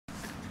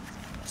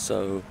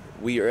So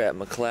we are at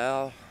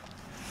McLeod,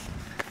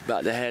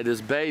 about to have this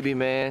baby,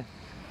 man.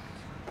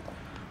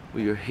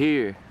 We are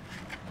here.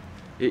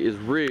 It is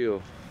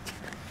real.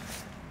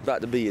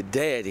 About to be a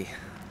daddy.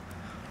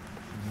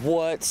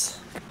 What?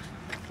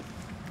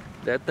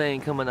 That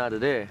thing coming out of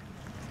there.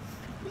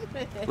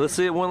 Let's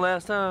see it one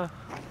last time.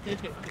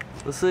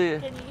 Let's see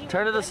it.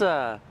 Turn it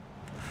aside.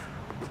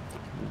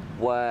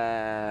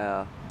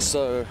 Wow.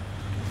 So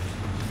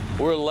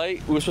we're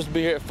late. We were supposed to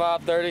be here at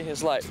 5:30.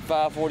 It's like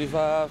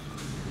 5:45.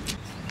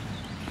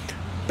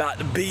 About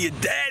to be a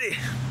daddy.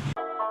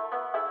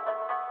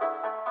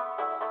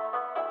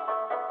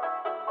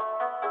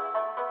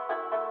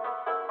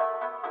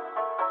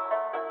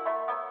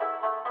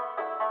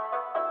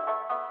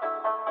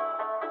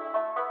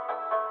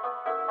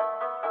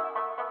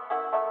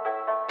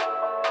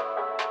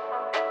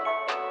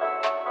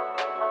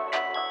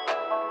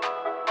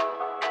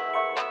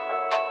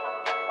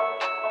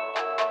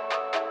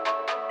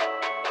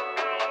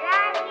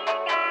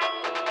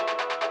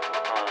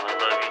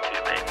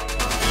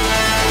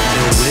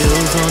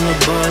 On the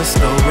bus,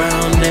 go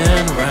round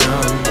and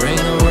round, bring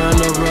around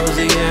the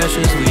rosy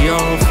ashes, we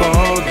all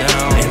fall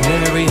down. And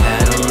Mary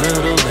had a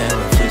little lamb,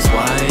 fleece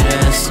white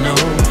as snow.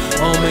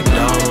 Old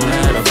MacDonald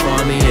had a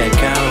farm, he had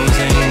cows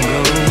and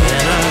goats.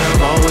 And I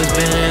have always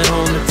been at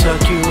home to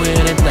tuck you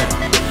in at night,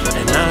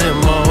 and I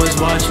am always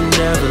watching,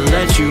 never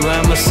let you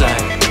out my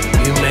sight.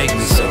 You make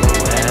me so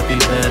happy,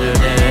 better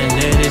than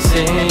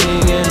anything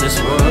in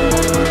this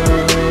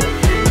world.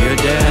 Your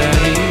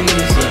daddy's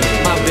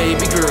my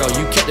baby girl,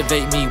 you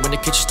captivate me when the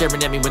kitchen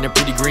staring at me with her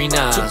pretty green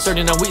eyes. Took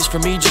 39 weeks for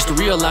me just to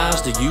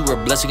realize that you were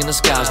a blessing in the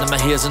skies. Now my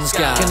hair's in the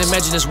sky. Can't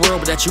imagine this world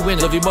without you in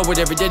it. Love you more with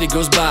every day that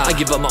goes by. I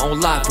give up my own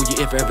life for you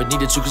if I ever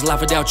needed to, cause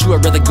life without you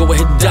I'd rather go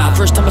ahead and die.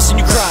 First time I seen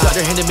you cry, got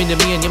her handed me to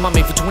me and you're my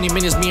mate for 20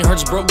 minutes. Me and her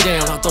just broke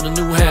down. I thought I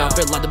knew how.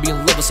 Felt like to be in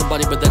love with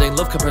somebody, but that ain't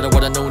love compared to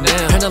what I know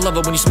now. And I love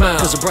it when you smile,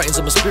 cause it brightens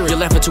up my spirit. You're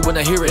laughing too when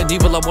I hear it, and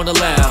evil I wanna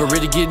laugh. For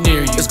it to get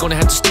near you, it's gonna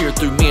have to steer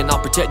through me, and I'll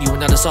protect you,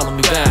 and I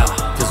solemnly vow.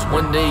 Cause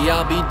one day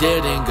I'll be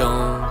dead and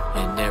gone,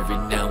 and every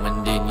now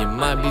and then you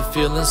might be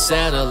feeling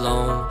sad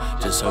alone.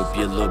 Just hope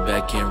you look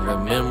back and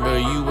remember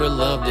you were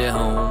loved at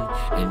home,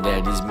 and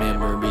daddy's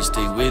memories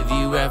stay with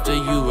you after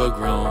you were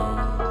grown.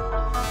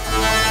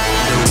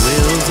 The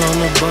wheels on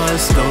the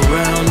bus go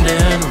round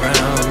and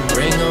round,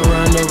 bring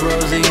around the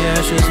rosy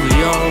ashes,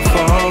 we all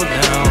fall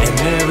down. And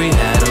Mary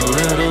had a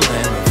little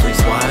lamb,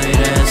 fleece white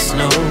as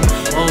snow.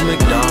 Old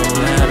MacDonald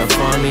had a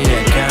farm, he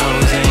had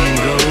cows and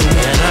goats.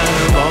 And I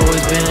have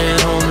always been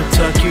at home to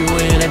tuck you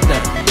in at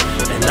night,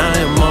 and I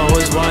am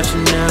always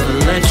watching, never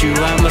let you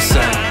out my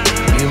sight.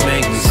 You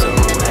make me so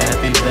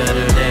happy,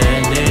 better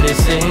than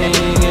anything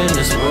in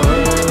this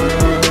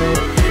world.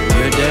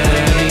 Your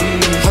daddy's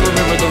I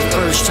remember the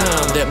first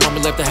time that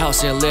mommy left the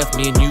house and left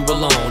me and you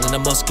alone. And I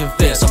must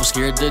confess, I was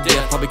scared to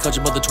death. Probably called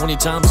your mother 20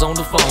 times on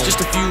the phone. Just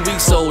a few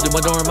weeks old in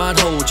my dorm I'd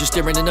hold you,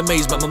 staring in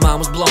amazement, my mind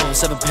was blown.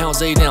 7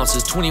 pounds 8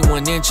 ounces,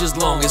 21 inches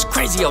long. It's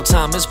crazy how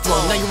time has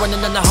flown. Now you're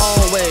running in the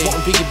hallway,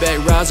 wanting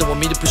piggyback rides, and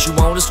want me to push you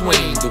on the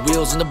swing. The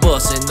wheels in the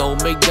bus and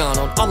old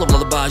MacDonald, all of the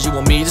lullabies you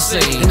want me to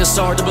sing. And it's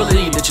hard to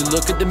believe that you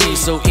look at me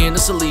so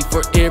innocently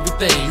for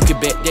everything. You can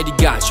bet daddy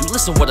got you,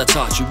 listen what I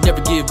taught you,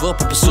 never give up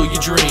and pursue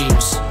your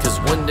dreams. Cause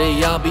one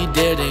day I'll be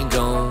dead and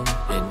gone,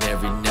 and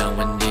every now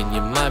and then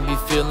you might be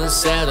feeling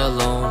sad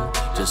alone.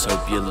 Just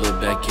hope you look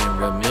back and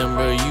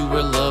remember you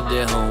were loved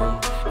at home,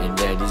 and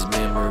daddy's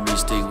memories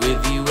stay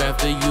with you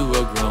after you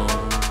are grown.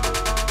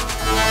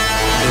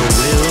 The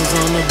wheels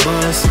on the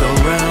bus go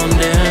round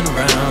and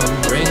round,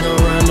 bring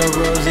around the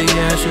rosy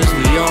ashes,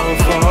 we all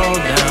fall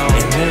down.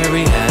 And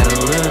Mary had a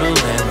little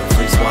lamb,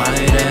 fleece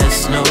white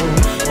as snow.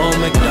 Old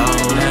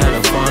MacDonald had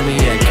a farm, he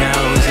had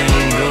cows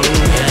and goats.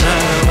 And I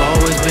have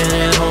always been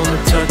at home to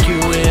tuck you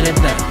in at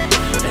night,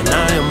 and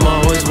I am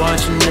always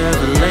watching,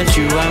 never let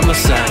you out my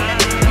sight.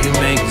 You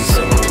make me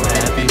so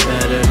happy,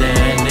 better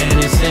than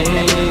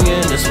anything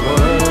in this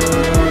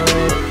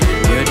world.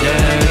 Your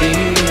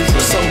daddy's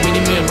so many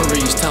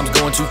memories, time's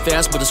going too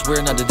fast, but I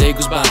swear not a day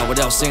goes by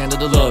without saying that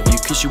I love you,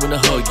 kiss you and I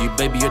hug you.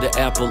 Baby, you're the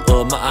apple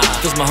of my eye.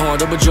 Fills my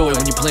heart overjoyed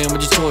when you're playing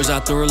with your toys. I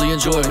thoroughly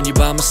enjoy when you're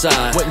by my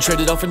side. Wouldn't trade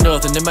it off for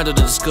nothing, no matter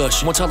the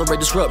discussion. Won't tolerate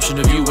disruption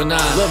of you and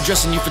I. Love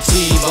dressing you for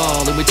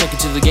T-ball, and we take it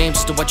to the game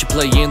just to watch you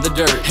play in the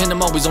dirt. And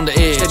I'm always on the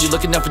edge, steady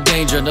looking out for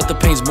danger. Nothing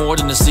pains more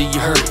than to see you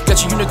hurt.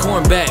 Got your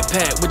unicorn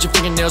backpack with your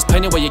fingernails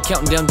painted while you're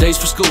counting down days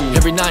for school.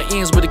 Every night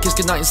ends with a kiss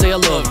goodnight and say I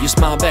love you.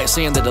 Smile back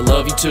saying that I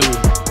love you too.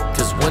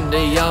 Cause one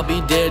day I'll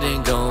be dead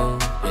and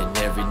gone, and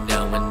every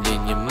now and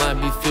then you might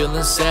be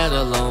feeling sad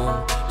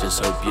alone.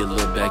 Just hope you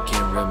look back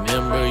and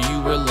remember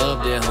you were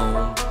loved at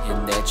home,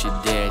 and that your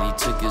daddy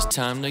took his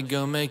time to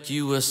go make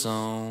you a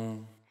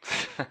song.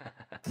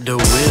 The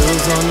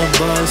wheels on the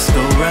bus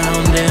go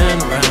round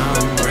and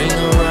round, bring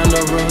around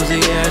the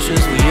rosy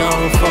ashes, we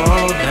all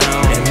fall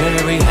down. And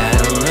Mary